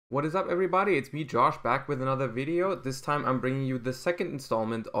What is up, everybody? It's me, Josh, back with another video. This time I'm bringing you the second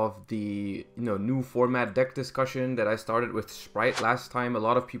installment of the new format deck discussion that I started with Sprite last time. A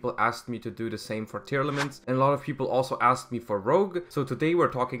lot of people asked me to do the same for Tearlaments, and a lot of people also asked me for Rogue. So today we're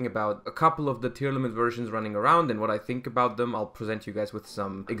talking about a couple of the Tearlament versions running around and what I think about them. I'll present you guys with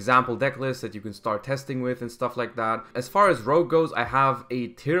some example deck lists that you can start testing with and stuff like that. As far as Rogue goes, I have a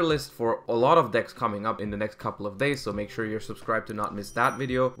tier list for a lot of decks coming up in the next couple of days, so make sure you're subscribed to not miss that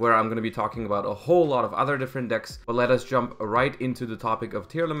video, where I'm going to be talking about a whole lot of other different decks. But let us jump right into the topic of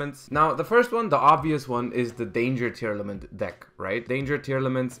Tearlaments. Now, the first one, the obvious one, is the Danger Tearlament deck, right? Danger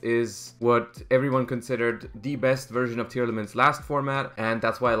Tearlaments is what everyone considered the best version of Tearlament's last format, and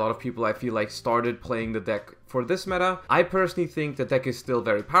that's why a lot of people, I feel like, started playing the deck for this meta. I personally think the deck is still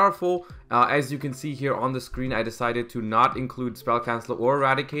very powerful. As you can see here on the screen, I decided to not include Spell Canceller or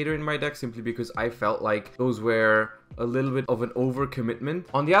Eradicator in my deck simply because I felt like those were a little bit of an overcommitment.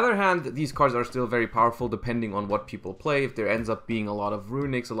 On the other hand, these cards are still very powerful depending on what people play. If there ends up being a lot of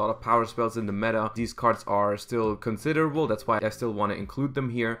runics, a lot of power spells in the meta, these cards are still considerable. That's why I still want to include them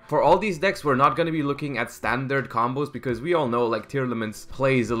here. For all these decks, we're not going to be looking at standard combos because we all know like Tearlaments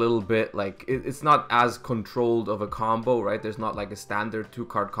plays a little bit like it's not as controlled of a combo, right? There's not like a standard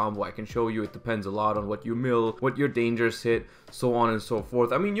 2-card combo I can show you. It depends a lot on what you mill, what your dangers hit, so on and so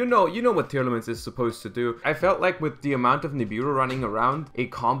forth. I mean, you know what Tearlaments is supposed to do. I felt like with the amount of Nibiru running around, a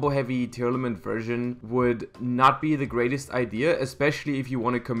combo heavy Tearlament version would not be the greatest idea, especially if you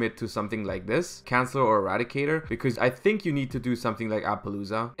want to commit to something like this, Canceller or Eradicator, because I think you need to do something like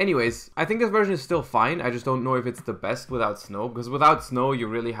Appaloosa. Anyways, I think this version is still fine. I just don't know if it's the best without Snow, because without Snow, you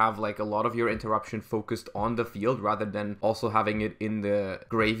really have like a lot of your interruption focused on the field rather than also having it in the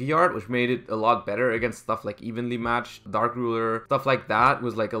graveyard, which made it a lot better against stuff like Evenly Matched, Dark Ruler, stuff like that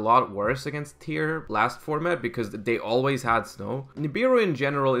was like a lot worse against Tier last format because they always had Snow. Nibiru in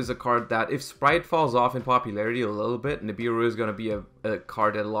general is a card that if Sprite falls off in popularity a little bit, Nibiru is going to be a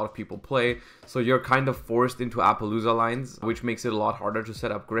card that a lot of people play, so you're kind of forced into Appaloosa lines, which makes it a lot harder to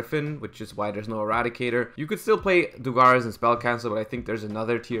set up Griffin, which is why there's no Eradicator. You could still play Dugaras and Spell Cancel, but I think there's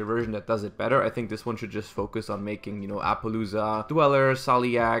another tier version that does it better. I think this one should just focus on making, Appaloosa, Dweller,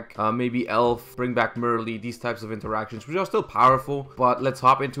 Saliak, maybe Elf, bring back Merly, these types of interactions, which are still powerful. But let's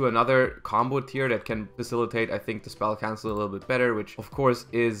hop into another combo tier that can facilitate, I think, the Spell Cancel a little bit better, which of course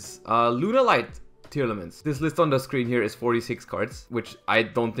is Lunalight Tearlaments. This list on the screen here is 46 cards, which I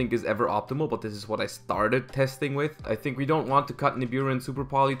don't think is ever optimal, but this is what I started testing with. I think we don't want to cut Nibiru and Super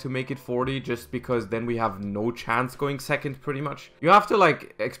Poly to make it 40 just because then we have no chance going second pretty much. You have to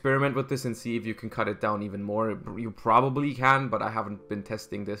like experiment with this and see if you can cut it down even more. You probably can, but I haven't been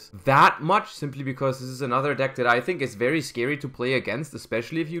testing this that much simply because this is another deck that I think is very scary to play against,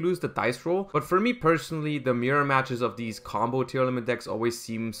 especially if you lose the dice roll. But for me personally, the mirror matches of these combo Tearlament decks always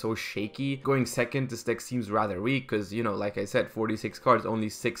seem so shaky. Going second, this deck seems rather weak because, like I said, 46 cards, only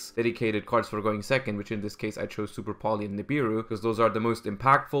 6 dedicated cards for going second, which in this case I chose Super Poly and Nibiru because those are the most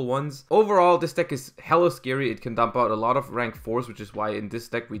impactful ones. Overall, this deck is hella scary. It can dump out a lot of rank 4s, which is why in this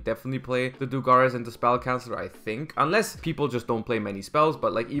deck we definitely play the Dugaras and the Spell Canceller, I think. Unless people just don't play many spells,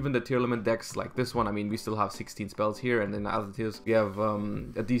 but like even the Tearlament decks like this one, I mean, we still have 16 spells here, and then the other tiers we have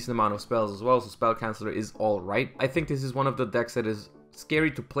a decent amount of spells as well, so Spell Canceller is alright. I think this is one of the decks that is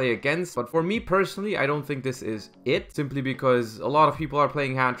scary to play against, but for me personally, I don't think this is it, simply because a lot of people are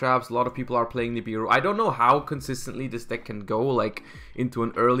playing hand traps, a lot of people are playing Nibiru. I don't know how consistently this deck can go like into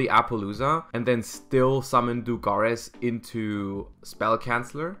an early Appaloosa and then still summon Dugares into Spell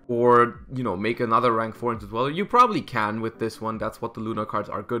Canceller, or make another rank 4 into Dweller. You probably can with this one. That's what the Luna cards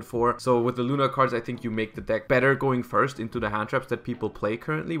are good for. So with the Luna cards, I think you make the deck better going first into the hand traps that people play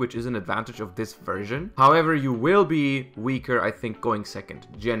currently, which is an advantage of this version. However, you will be weaker, I think, going second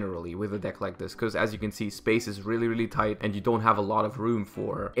generally with a deck like this, because as you can see, space is really tight and you don't have a lot of room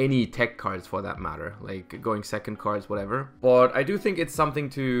for any tech cards for that matter, like going second cards, whatever. But I do think it's something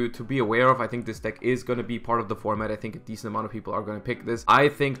to be aware of. I think this deck is going to be part of the format. I think a decent amount of people are going to pick this. I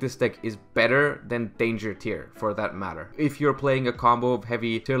think this deck is better than Danger Tier for that matter. If you're playing a combo of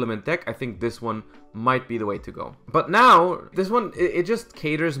heavy Tearlament deck, I think this one might be the way to go. But now this one, it just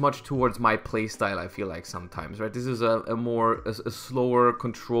caters much towards my playstyle, I feel like sometimes, right? This is a slower,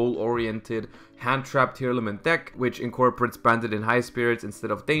 control oriented hand trap Tearlament deck, which incorporates Branded in High Spirits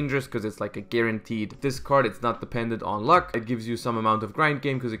instead of Dangerous because it's like a guaranteed discard. It's not dependent on luck. It gives you some amount of grind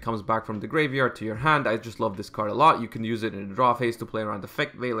game because it comes back from the graveyard to your hand. I just love this card a lot. You can use it in a draw phase to play around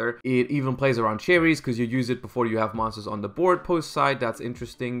Effect Veiler. It even plays around Cherries because you use it before you have monsters on the board post side. That's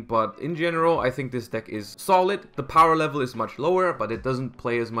interesting, but in general, I think this this deck is solid. The power level is much lower, but it doesn't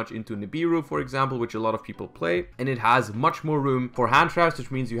play as much into Nibiru, for example, which a lot of people play. And it has much more room for hand traps,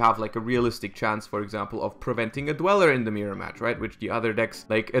 which means you have like a realistic chance, for example, of preventing a Dweller in the mirror match, right? Which the other decks,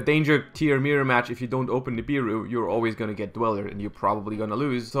 like a danger tier mirror match, if you don't open Nibiru, you're always going to get Dweller and you're probably going to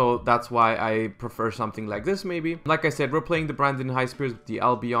lose. So that's why I prefer something like this maybe. Like I said, we're playing the Branded in High Spirits with the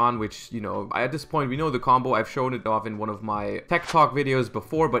Albion, which, you know, at this point we know the combo. I've shown it off in one of my Tech Talk videos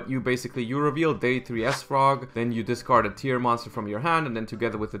before, but you reveal D3S Frog, then you discard a tier monster from your hand, and then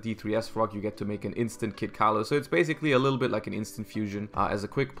together with the D3S Frog you get to make an instant Kid Kalos. So it's basically a little bit like an instant fusion as a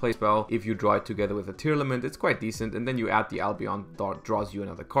quick play spell. If you draw it together with a Tearlament, it's quite decent, and then you add the Albion, draws you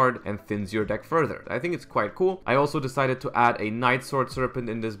another card and thins your deck further. I think it's quite cool. I also decided to add a Night Sword Serpent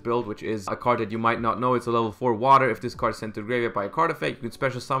in this build, which is a card that you might not know. It's a level 4 water. If this card is sent to graveyard by a card effect, you can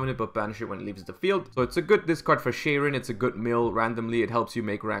special summon it but banish it when it leaves the field. So it's a good discard for Sharon. It's a good mill randomly. It helps you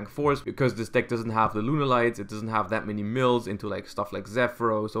make rank 4s because this deck doesn't have the Lunalights. It doesn't have that many mills into like stuff like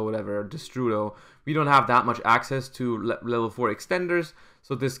Zephyros or whatever, Destrudo. We don't have that much access to level 4 extenders,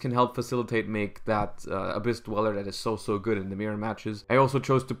 so this can help facilitate make that Abyss Dweller that is so good in the mirror matches. I also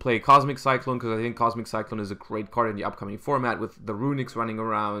chose to play Cosmic Cyclone because I think Cosmic Cyclone is a great card in the upcoming format with the Runics running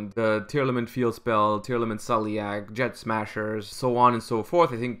around, the Tearlament Field Spell, Tearlament Sulliak, Jet Smashers, so on and so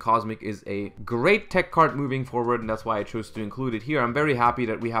forth. I think Cosmic is a great tech card moving forward, and that's why I chose to include it here. I'm very happy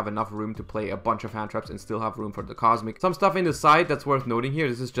that we have enough room to play a bunch of hand traps and still have room for the Cosmic. Some stuff in the side that's worth noting here,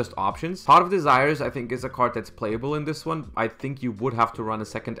 this is just options. Pot of Desires I think is a card that's playable in this one. I think you would have to run a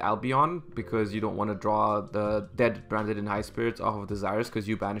second Albion because you don't want to draw the dead Branded in High Spirits off of Desires because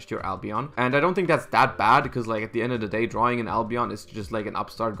you banished your Albion. And I don't think that's that bad because like at the end of the day, drawing an Albion is just like an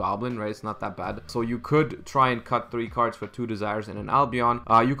upstart goblin, right? It's not that bad. So you could try and cut 3 cards for 2 Desires and an Albion.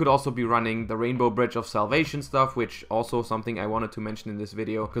 You could also be running the Rainbow Bridge of Salvation stuff, which also something I wanted to mention in this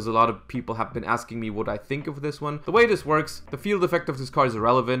video because a lot of people have been asking me what I think of this one. The way this works, the field effect of this card is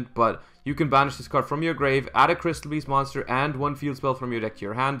irrelevant, but you can banish this card from your grave, add a Crystal Beast monster, and 1 field spell from your deck to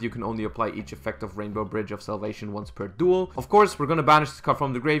your hand. You can only apply each effect of Rainbow Bridge of Salvation once per duel. Of course, we're going to banish this card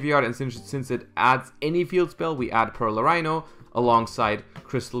from the graveyard, and since it adds any field spell, we add Pearl Rhino alongside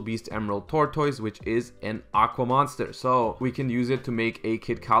Crystal Beast Emerald Tortoise, which is an Aqua monster. So we can use it to make a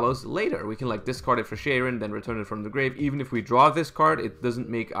Kid Kalos later. We can like discard it for Sharon, then return it from the grave. Even if we draw this card, it doesn't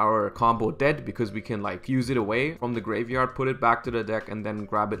make our combo dead because we can like use it away from the graveyard, put it back to the deck, and then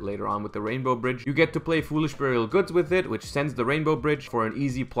grab it later on with the Rainbow Bridge. You get to play Foolish Burial Goods with it, which sends the Rainbow Bridge for an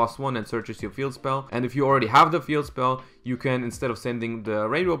easy +1 and searches your field spell. And if you already have the field spell, you can, instead of sending the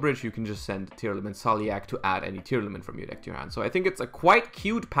Rainbow Bridge, you can just send Tearlament Sulliak to add any Tearlament from your deck to your hand. So I think it's a quite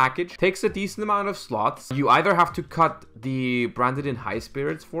cute package. Takes a decent amount of slots. You either have to cut the Branded in High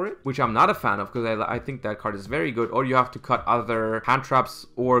Spirits for it, which I'm not a fan of because I think that card is very good, or you have to cut other hand traps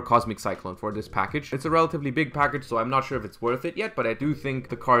or Cosmic Cyclone for this package. It's a relatively big package, so I'm not sure if it's worth it yet, but I do think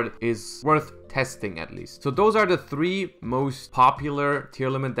the card is worth testing at least. So those are the 3 most popular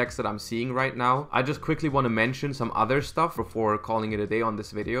Tearlament decks that I'm seeing right now. I just quickly want to mention some other stuff before calling it a day on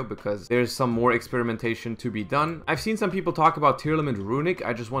this video because there's some more experimentation to be done. I've seen some people talk about Tearlament Runic.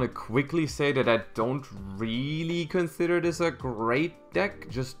 I just want to quickly say that I don't really consider this a great deck.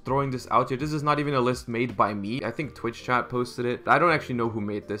 Just throwing this out here. This is not even a list made by me. I think Twitch chat posted it. I don't actually know who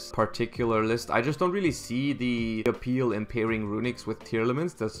made this particular list. I just don't really see the appeal in pairing Runics with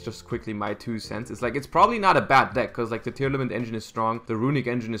Tearlaments. That's just quickly my 2 cents. It's like, it's probably not a bad deck because like the Tearlament engine is strong, the Runic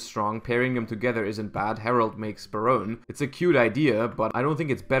engine is strong, pairing them together isn't bad. Herald makes Barone. It's a cute idea, but I don't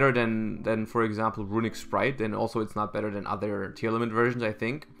think it's better than for example Runic Sprite, and also it's not better than other Tearlament versions, I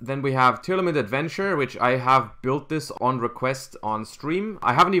think. Then we have Tearlament Adventure, which I have built this on request on stream.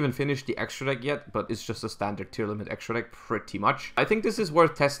 I haven't even finished the extra deck yet, but it's just a standard Tearlament extra deck pretty much. I think this is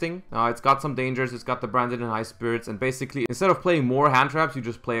worth testing. It's got some dangers, it's got the Branded in High Spirits, and basically instead of playing more hand traps, you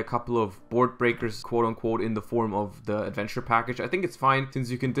just play a couple of board breakers, quote unquote, in the form of the adventure package. I think it's fine since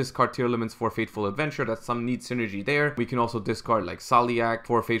you can discard Tearlaments for Fateful Adventure. That's some neat synergy there. We can also discard like Sulliak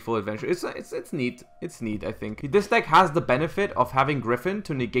for Fateful Adventure. It's neat. It's neat, I think. This deck has the benefit of having Griffin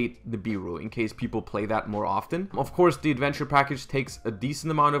to negate the Nibiru in case people play that more often. Of course, the adventure package takes a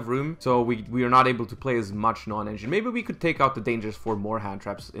decent amount of room, so we are not able to play as much non-engine. Maybe we could take out the dangers for more hand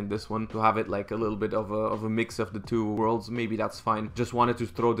traps in this one to have it like a little bit of a mix of the 2 worlds. Maybe that's fine. Just wanted to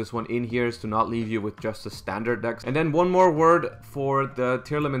throw this one in here to not leave you with just a standard deck. And then one more word for the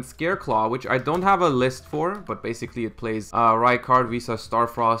Tearlament Scareclaw, which I don't have a list for, but basically it plays Rykard, Visa,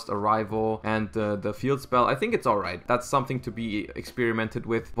 Starfrost, Arrival, and the field spell. I think it's alright. That's something to be experimented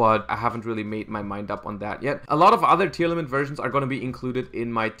with, but I haven't really made my mind up on that yet. A lot of other Tearlament versions are going to be already included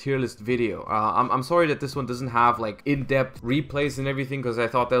in my tier list video. I'm sorry that this one doesn't have like in-depth replays and everything, because I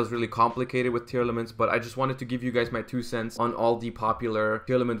thought that was really complicated with Tearlaments, but I just wanted to give you guys my 2 cents on all the popular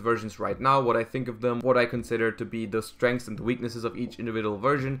Tearlament versions right now, what I think of them, what I consider to be the strengths and the weaknesses of each individual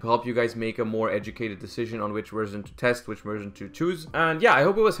version, to help you guys make a more educated decision on which version to test, which version to choose. And yeah, I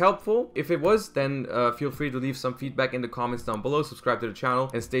hope it was helpful. If it was, then feel free to leave some feedback in the comments down below, subscribe to the channel,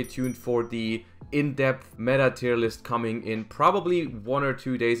 and stay tuned for the in-depth meta tier list coming in probably 1 or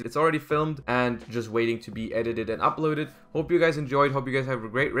 2 days. It's already filmed and just waiting to be edited and uploaded. Hope you guys enjoyed. Hope you guys have a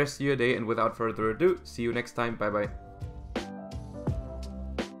great rest of your day, and without further ado, see you next time. Bye bye.